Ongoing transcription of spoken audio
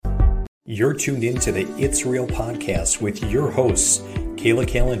You're tuned in to the It's Real podcast with your hosts, Kayla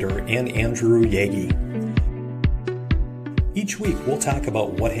Callender and Andrew Yagi. Each week, we'll talk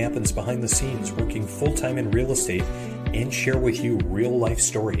about what happens behind the scenes working full-time in real estate and share with you real-life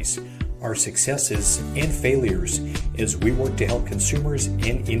stories, our successes and failures as we work to help consumers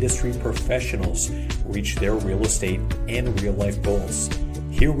and industry professionals reach their real estate and real-life goals.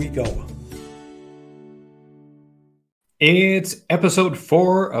 Here we go. It's episode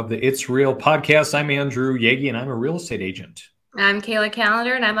 4 of the It's Real podcast. I'm Andrew Yagi, and I'm a real estate agent. I'm Kayla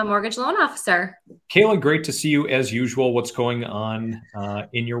Callender, and I'm a mortgage loan officer. Kayla, great to see you as usual. What's going on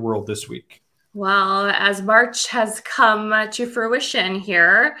in your world this week? Well, as March has come to fruition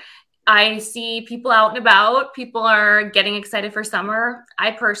here, I see people out and about. People are getting excited for summer.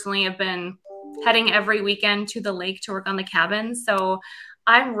 I personally have been heading every weekend to the lake to work on the cabin. So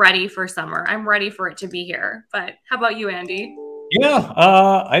I'm ready for summer. I'm ready for it to be here. But how about you, Andy? Yeah,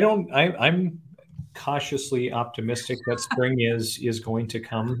 I'm cautiously optimistic that spring is going to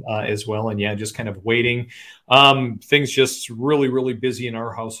come as well. And yeah, just kind of waiting. Things just really busy in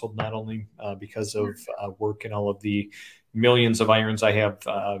our household, not only because of work and all of the millions of irons I have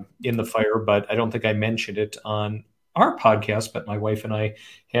in the fire, but I don't think I mentioned it on our podcast, but my wife and I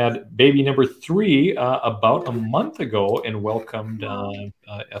had baby number 3 about a month ago and welcomed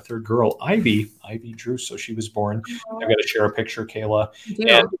a third girl, Ivy Drew. So she was born. I've got to share a picture, Kayla.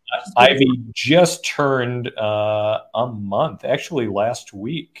 And Ivy just turned a month, actually last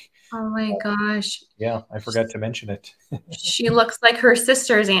week. Oh my gosh. Yeah, I forgot to mention it. She looks like her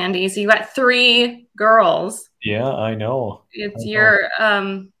sisters, Andy. So you got 3 girls. Yeah, I know. It's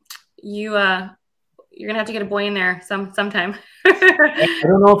you're going to have to get a boy in there sometime. I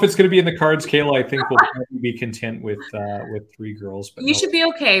don't know if it's going to be in the cards, Kayla. I think we'll probably be content with 3 girls. But you should be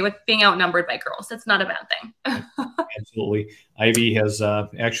okay with being outnumbered by girls. That's not a bad thing. Absolutely. Ivy has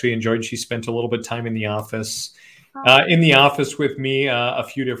actually enjoyed. She spent a little bit of time in the office with me a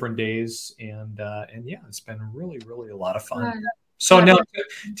few different days. And yeah, it's been really a lot of fun. So now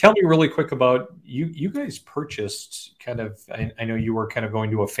tell me really quick about you guys purchased kind of, I know you were kind of going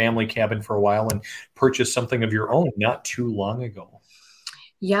to a family cabin for a while and purchased something of your own not too long ago.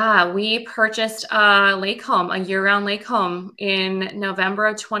 Yeah, we purchased a lake home, a year-round lake home in November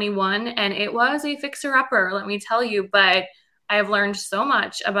of 21, and it was a fixer-upper, let me tell you, but I've learned so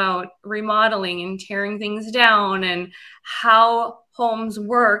much about remodeling and tearing things down and how homes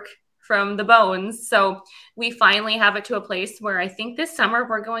work from the bones. So we finally have it to a place where I think this summer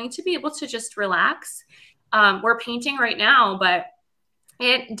we're going to be able to just relax. We're painting right now, but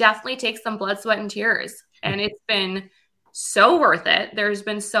it definitely takes some blood, sweat, and tears. And it's been so worth it. There's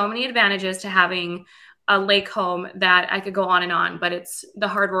been so many advantages to having a lake home that I could go on and on, but the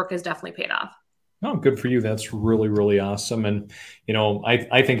hard work has definitely paid off. Oh, good for you. That's really awesome. And,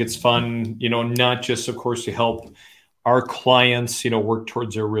 I think it's fun, not just, of course, to help our clients, work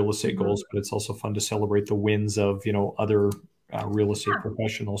towards their real estate goals, but it's also fun to celebrate the wins of, other real estate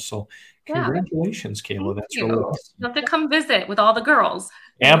professionals. So congratulations, Kayla. That's really awesome. You have to come visit with all the girls.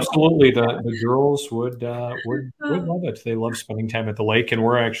 Absolutely. The girls would love it. They love spending time at the lake. And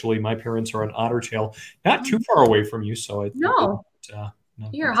my parents are on Otter Tail, not too far away from you. So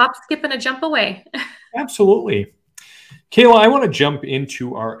you're a hop, skip, and a jump away. Absolutely. Kayla, I want to jump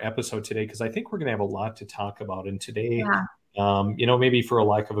into our episode today because I think we're going to have a lot to talk about. And today, maybe for a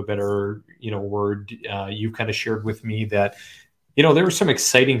lack of a better, word, you've kind of shared with me that, there were some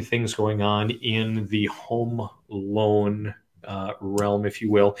exciting things going on in the home loan realm, if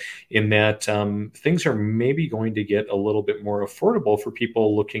you will, in that things are maybe going to get a little bit more affordable for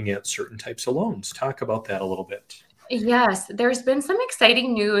people looking at certain types of loans. Talk about that a little bit. Yes, there's been some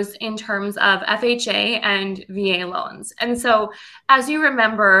exciting news in terms of FHA and VA loans. And so, as you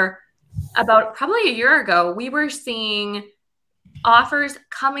remember, about probably a year ago, we were seeing offers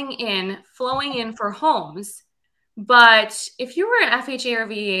flowing in for homes. But if you were an FHA or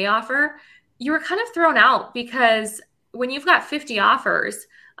VA offer, you were kind of thrown out because when you've got 50 offers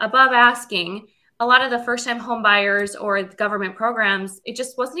above asking, a lot of the first-time home buyers or government programs, it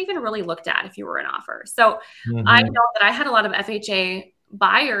just wasn't even really looked at if you were an offer. So I know that I had a lot of FHA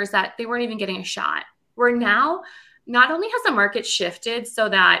buyers that they weren't even getting a shot. Where now, not only has the market shifted so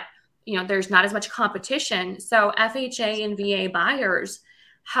that there's not as much competition, so FHA and VA buyers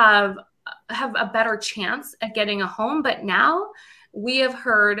have a better chance at getting a home. But now we have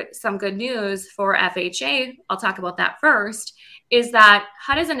heard some good news for FHA. I'll talk about that first. Is that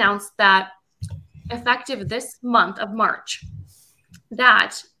HUD has announced that effective this month of March,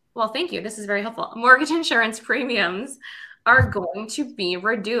 thank you. This is very helpful. Mortgage insurance premiums are going to be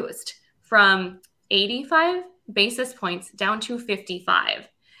reduced from 85 basis points down to 55.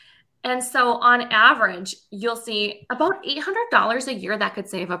 And so on average, you'll see about $800 a year that could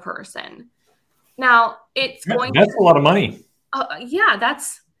save a person. Now, it's going That's a lot of money. yeah,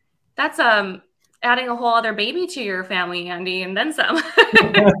 that's adding a whole other baby to your family, Andy, and then some.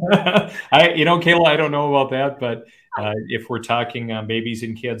 Kayla, I don't know about that, but if we're talking babies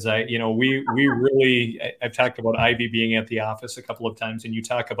and kids, I've talked about Ivy being at the office a couple of times, and you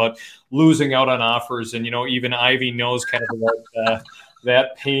talk about losing out on offers, and even Ivy knows kind of about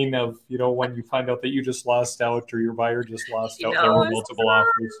that pain of when you find out that you just lost out or your buyer just lost out. There were multiple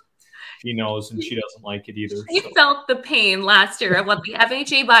offers. She knows, and she doesn't like it either. She felt the pain last year of what the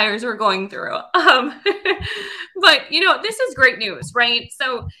FHA buyers were going through. But, this is great news, right?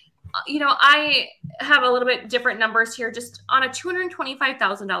 So, I have a little bit different numbers here just on a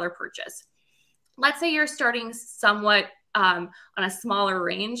 $225,000 purchase. Let's say you're starting somewhat on a smaller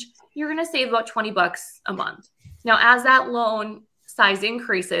range, you're going to save about $20 a month. Now, as that loan size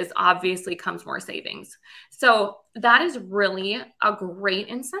increases, obviously comes more savings. So that is really a great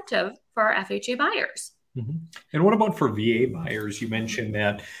incentive for our FHA buyers. Mm-hmm. And what about for VA buyers? You mentioned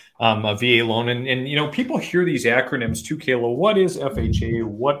that a VA loan, and people hear these acronyms too, Kayla. What is FHA?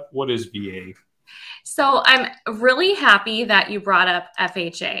 What is VA? So I'm really happy that you brought up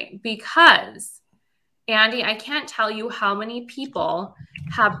FHA because, Andy, I can't tell you how many people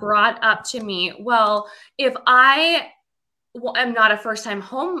have brought up to me, well, if I'm not a first-time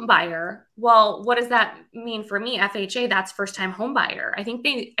home buyer, well, what does that mean for me? FHA, that's first-time home buyer. I think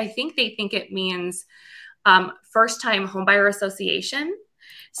they think it means first-time home buyer association.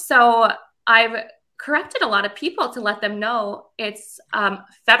 So I've corrected a lot of people to let them know it's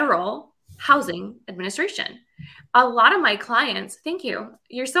Federal Housing Administration. A lot of my clients, thank you.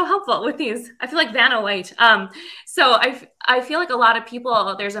 You're so helpful with these. I feel like Vanna White. So I feel like a lot of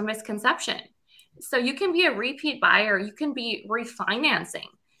people, there's a misconception. So you can be a repeat buyer. You can be refinancing.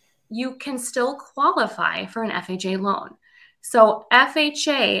 You can still qualify for an FHA loan. So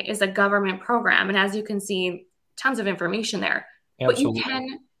FHA is a government program. And as you can see, tons of information there. Absolutely. But you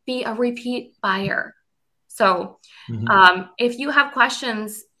can be a repeat buyer. So if you have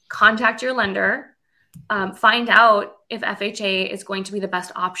questions, contact your lender. Find out if FHA is going to be the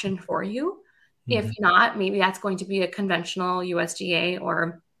best option for you. If not, maybe that's going to be a conventional USDA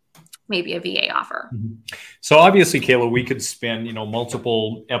or maybe a VA offer. So obviously, Kayla, we could spend,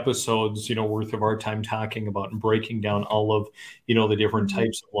 multiple episodes, worth of our time talking about and breaking down all of, the different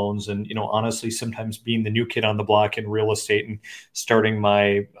types of loans. And, honestly, sometimes being the new kid on the block in real estate and starting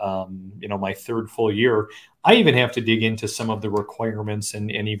my, my third full year, I even have to dig into some of the requirements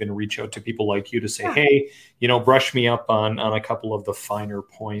and even reach out to people like you to say, hey, brush me up on a couple of the finer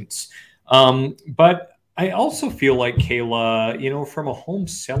points. But I also feel like, Kayla, from a home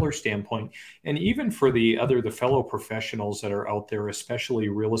seller standpoint, and even for the fellow professionals that are out there, especially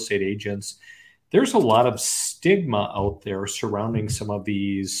real estate agents, there's a lot of stigma out there surrounding some of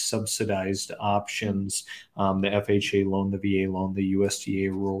these subsidized options, the FHA loan, the VA loan, the USDA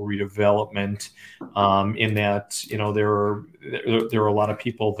rural redevelopment, in that, there are a lot of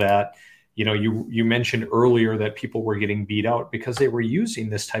people that, you mentioned earlier that people were getting beat out because they were using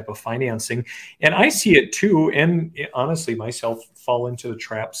this type of financing. And I see it too. And honestly, myself fall into the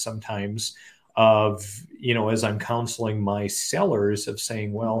trap sometimes of, as I'm counseling my sellers of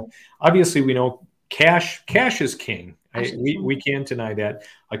saying, well, obviously we know cash is king. We can't deny that.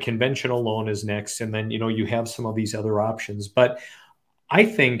 A conventional loan is next. And then, you have some of these other options. But I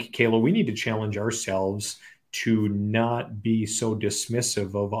think, Kayla, we need to challenge ourselves to not be so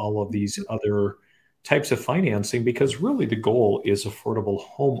dismissive of all of these other types of financing, because really the goal is affordable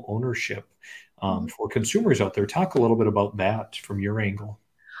home ownership for consumers out there. Talk a little bit about that from your angle.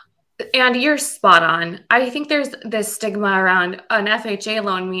 And you're spot on. I think there's this stigma around an FHA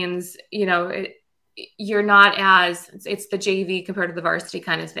loan means, you're not it's the JV compared to the varsity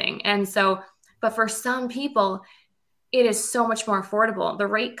kind of thing. And so, but for some people, it is so much more affordable. The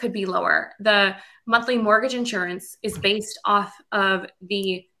rate could be lower. The monthly mortgage insurance is based off of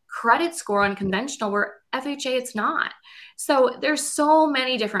the credit score on conventional, where FHA it's not. So there's so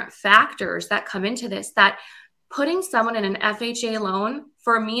many different factors that come into this that putting someone in an FHA loan,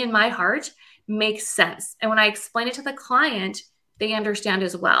 for me in my heart, makes sense. And when I explain it to the client, they understand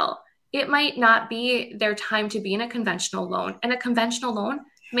as well. It might not be their time to be in a conventional loan, and a conventional loan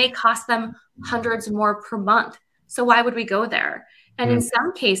may cost them hundreds more per month. So why would we go there? And in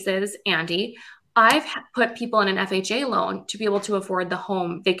some cases, Andy, I've put people in an FHA loan to be able to afford the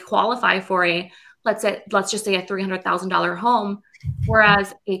home. They qualify for let's just say a $300,000 home,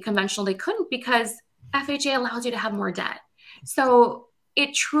 whereas a conventional, they couldn't because FHA allows you to have more debt. So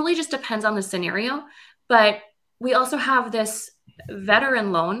it truly just depends on the scenario. But we also have this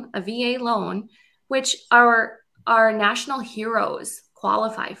veteran loan, a VA loan, which our national heroes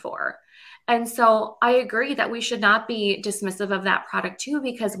qualify for. And so I agree that we should not be dismissive of that product too,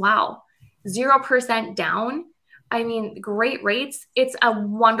 because wow, 0% down. I mean, great rates. It's a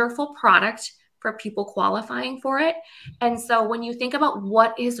wonderful product for people qualifying for it. And so when you think about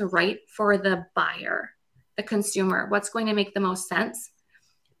what is right for the buyer, the consumer, what's going to make the most sense,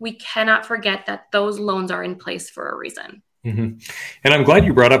 we cannot forget that those loans are in place for a reason. Mm-hmm. And I'm glad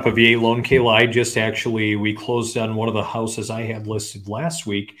you brought up a VA loan, Kayla. We closed on one of the houses I had listed last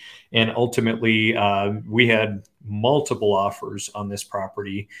week. And ultimately, we had multiple offers on this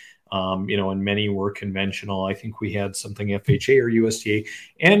property. And many were conventional. I think we had something FHA or USDA,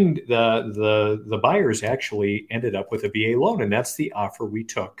 and the buyers actually ended up with a VA loan, and that's the offer we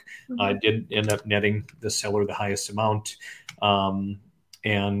took. Did end up netting the seller the highest amount,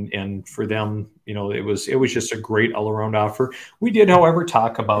 and for them, it was just a great all around offer. We did, however,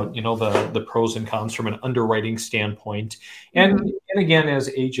 talk about the pros and cons from an underwriting standpoint, and again, as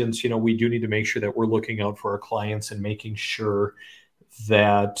agents, we do need to make sure that we're looking out for our clients and making sure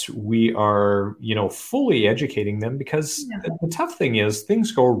that we are, fully educating them, because the tough thing is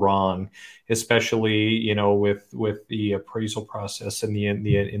things go wrong, especially, with the appraisal process and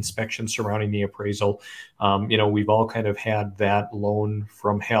the inspection surrounding the appraisal. We've all kind of had that loan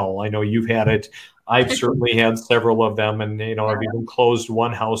from hell. I know you've had it. I've certainly had several of them, and, I've even closed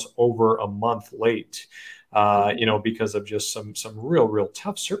one house over a month late. Because of just some real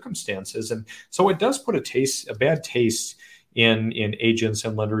tough circumstances. And so it does put a bad taste in agents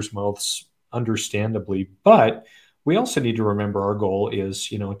and lenders' mouths, understandably. But we also need to remember our goal is,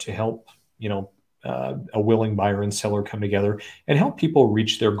 to help, a willing buyer and seller come together and help people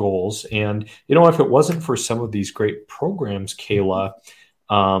reach their goals. And, if it wasn't for some of these great programs, Kayla,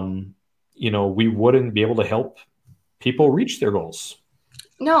 we wouldn't be able to help people reach their goals.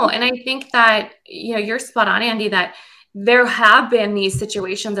 No, and I think that, you're spot on, Andy, that there have been these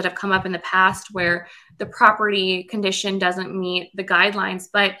situations that have come up in the past where the property condition doesn't meet the guidelines.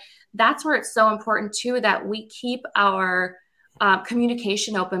 But that's where it's so important, too, that we keep our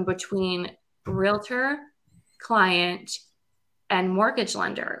communication open between realtor, client, and mortgage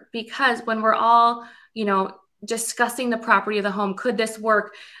lender. Because when we're all, discussing the property of the home, could this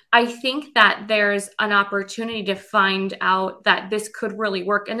work? I think that there's an opportunity to find out that this could really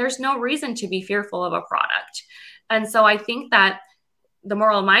work. And there's no reason to be fearful of a product. And so I think that the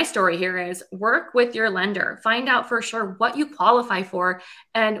moral of my story here is work with your lender, find out for sure what you qualify for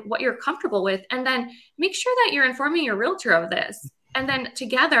and what you're comfortable with, and then make sure that you're informing your realtor of this. And then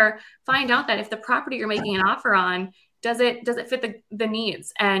together find out that if the property you're making an offer on, does it fit the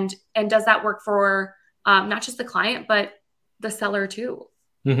needs, and does that work for not just the client, but the seller too.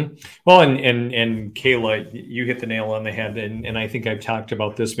 Mm-hmm. Well, and Kayla, you hit the nail on the head. And I think I've talked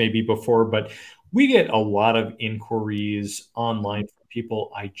about this maybe before, but we get a lot of inquiries online from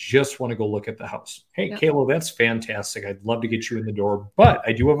people. I just want to go look at the house. Hey, Kayla, that's fantastic. I'd love to get you in the door, but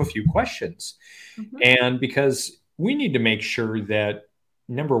I do have a few questions. And because we need to make sure that,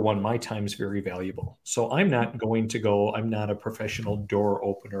 number one, my time is very valuable. So I'm not a professional door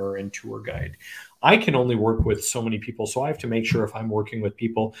opener and tour guide. I can only work with so many people. So I have to make sure if I'm working with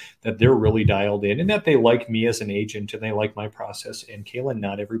people that they're really dialed in and that they like me as an agent and they like my process. And Kayla,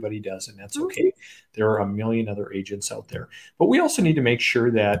 not everybody does, and that's okay. There are a million other agents out there. But we also need to make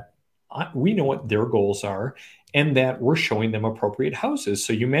sure that we know what their goals are and that we're showing them appropriate houses.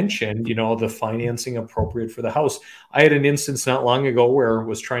 So you mentioned, the financing appropriate for the house. I had an instance not long ago where I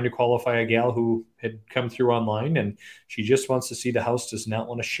was trying to qualify a gal who had come through online, and she just wants to see the house, does not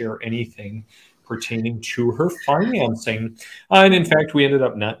want to share anything pertaining to her financing. And in fact, we ended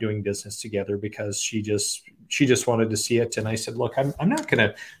up not doing business together because she just wanted to see it. And I said, look, I'm not going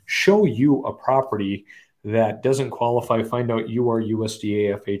to show you a property that doesn't qualify. Find out you are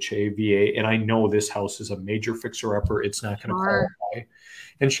USDA, FHA, VA, and I know this house is a major fixer-upper. It's not going to qualify.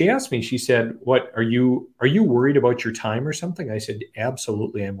 And she asked me, she said, what, are you worried about your time or something? I said,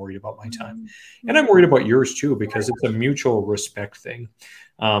 absolutely, I'm worried about my time. And I'm worried about yours too, because it's a mutual respect thing.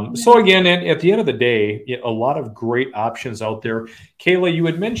 So again, at the end of the day, a lot of great options out there. Kayla, you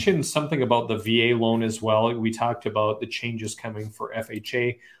had mentioned something about the VA loan as well. We talked about the changes coming for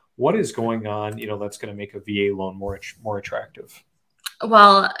FHA. What is going on, that's going to make a VA loan more attractive?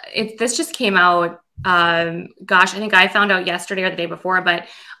 Well, this just came out. I think I found out yesterday or the day before, but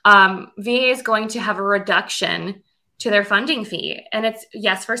VA is going to have a reduction to their funding fee. And it's,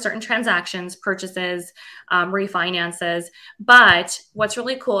 yes, for certain transactions, purchases, refinances. But what's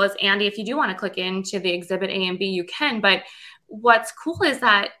really cool is, Andy, if you do want to click into the exhibit A and B, you can. But what's cool is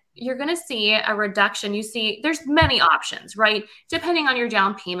that you're going to see a reduction. You see, there's many options, right? Depending on your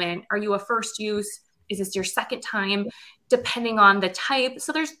down payment. Are you a first use? Is this your second time? Depending on the type.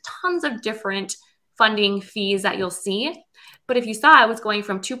 So there's tons of different funding fees that you'll see. But if you saw, it was going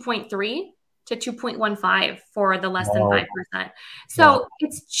from 2.3 to 2.15 for the less than 5%. So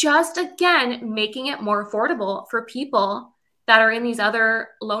it's just, again, making it more affordable for people that are in these other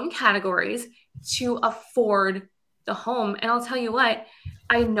loan categories to afford the home. And I'll tell you what,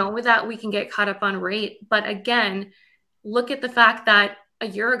 I know that we can get caught up on rate, but again, look at the fact that a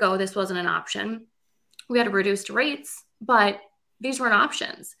year ago, this wasn't an option. We had reduced rates, but these weren't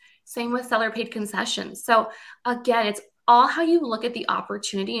options. Same with seller paid concessions. So again, it's all how you look at the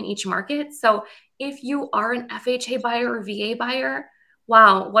opportunity in each market. So if you are an FHA buyer or VA buyer,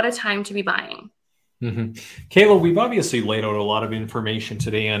 wow, what a time to be buying. Mm-hmm. Kayla, we've obviously laid out a lot of information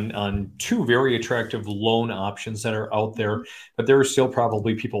today on two very attractive loan options that are out there, but there are still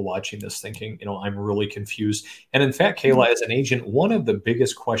probably people watching this thinking, I'm really confused. And in fact, Kayla, as an agent, one of the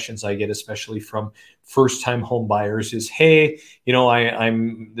biggest questions I get, especially from first-time home buyers, is, hey,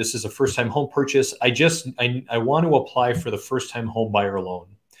 this is a first-time home purchase. I want to apply for the first-time home buyer loan.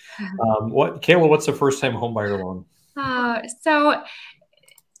 Kayla, what's a first-time home buyer loan? So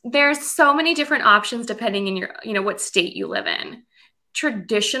there's so many different options depending in your, what state you live in.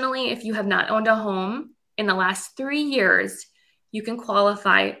 Traditionally, if you have not owned a home in the last 3 years, you can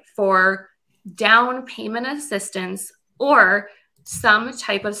qualify for down payment assistance or some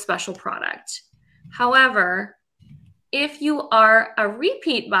type of special product. However, if you are a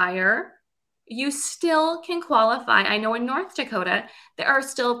repeat buyer, you still can qualify. I know in North Dakota, there are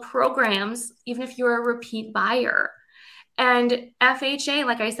still programs, even if you're a repeat buyer. And FHA,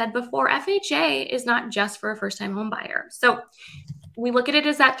 like I said before, FHA is not just for a first-time home buyer. So we look at it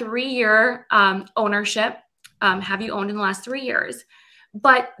as that 3-year ownership. Have you owned in the last 3 years?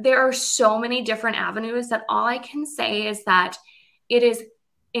 But there are so many different avenues that all I can say is that it is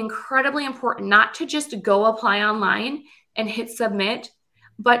incredibly important not to just go apply online and hit submit,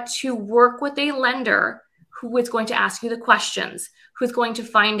 but to work with a lender who is going to ask you the questions, who's going to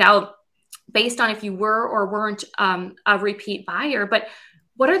find out based on if you were or weren't a repeat buyer, but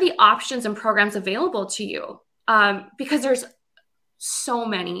what are the options and programs available to you? Because there's so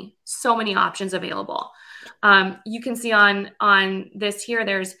many options available. You can see on this here,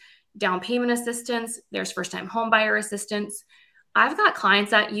 there's down payment assistance, there's first-time home buyer assistance. I've got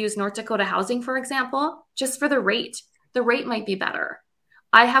clients that use North Dakota Housing, for example, just for the rate. The rate might be better.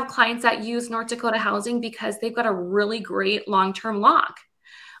 I have clients that use North Dakota Housing because they've got a really great long-term lock.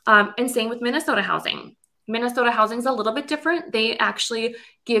 And same with Minnesota Housing. Minnesota Housing is a little bit different. They actually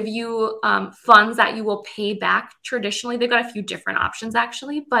give you funds that you will pay back traditionally. They've got a few different options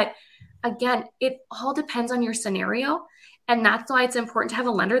actually. But again, it all depends on your scenario. And that's why it's important to have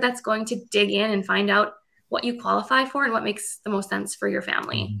a lender that's going to dig in and find out what you qualify for and what makes the most sense for your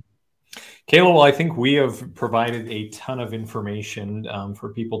family. Kayla, well, I think we have provided a ton of information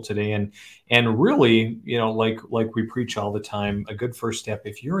for people today, and really, like we preach all the time, a good first step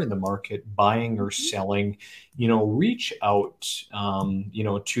if you're in the market buying or selling, reach out,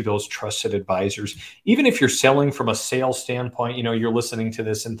 to those trusted advisors. Even if you're selling from a sales standpoint, you're listening to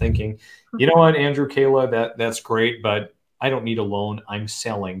this and thinking, you know what, Andrew, Kayla, that's great, but I don't need a loan. I'm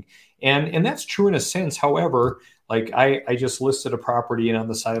selling, and that's true in a sense. However, like I just listed a property, and on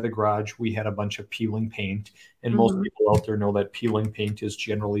the side of the garage, we had a bunch of peeling paint. And most people out there know that peeling paint is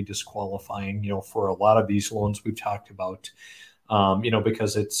generally disqualifying, for a lot of these loans we've talked about,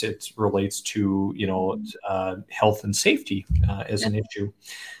 because it relates to, health and safety as an issue.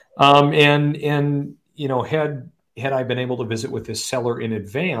 Had I been able to visit with this seller in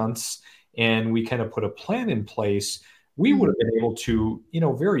advance and we kind of put a plan in place, we would have been able to,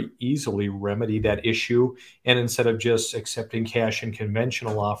 very easily remedy that issue. And instead of just accepting cash and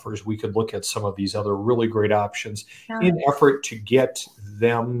conventional offers, we could look at some of these other really great options in effort to get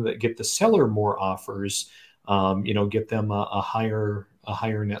the seller more offers, get them a higher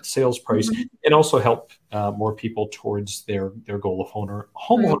net sales price, and also help more people towards their goal of home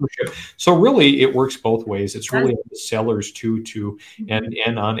ownership. So really, it works both ways. It's really on the sellers too,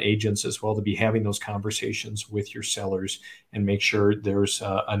 and on agents as well, to be having those conversations with your sellers and make sure there's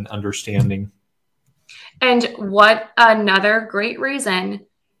an understanding. And what another great reason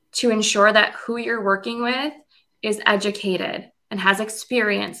to ensure that who you're working with is educated and has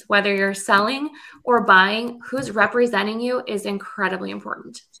experience, whether you're selling or buying, who's representing you is incredibly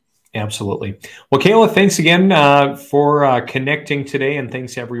important. Absolutely. Well, Kayla, thanks again for connecting today, and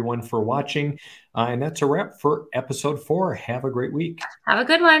thanks everyone for watching. And that's a wrap for episode 4. Have a great week. Have a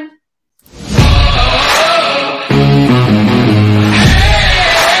good one.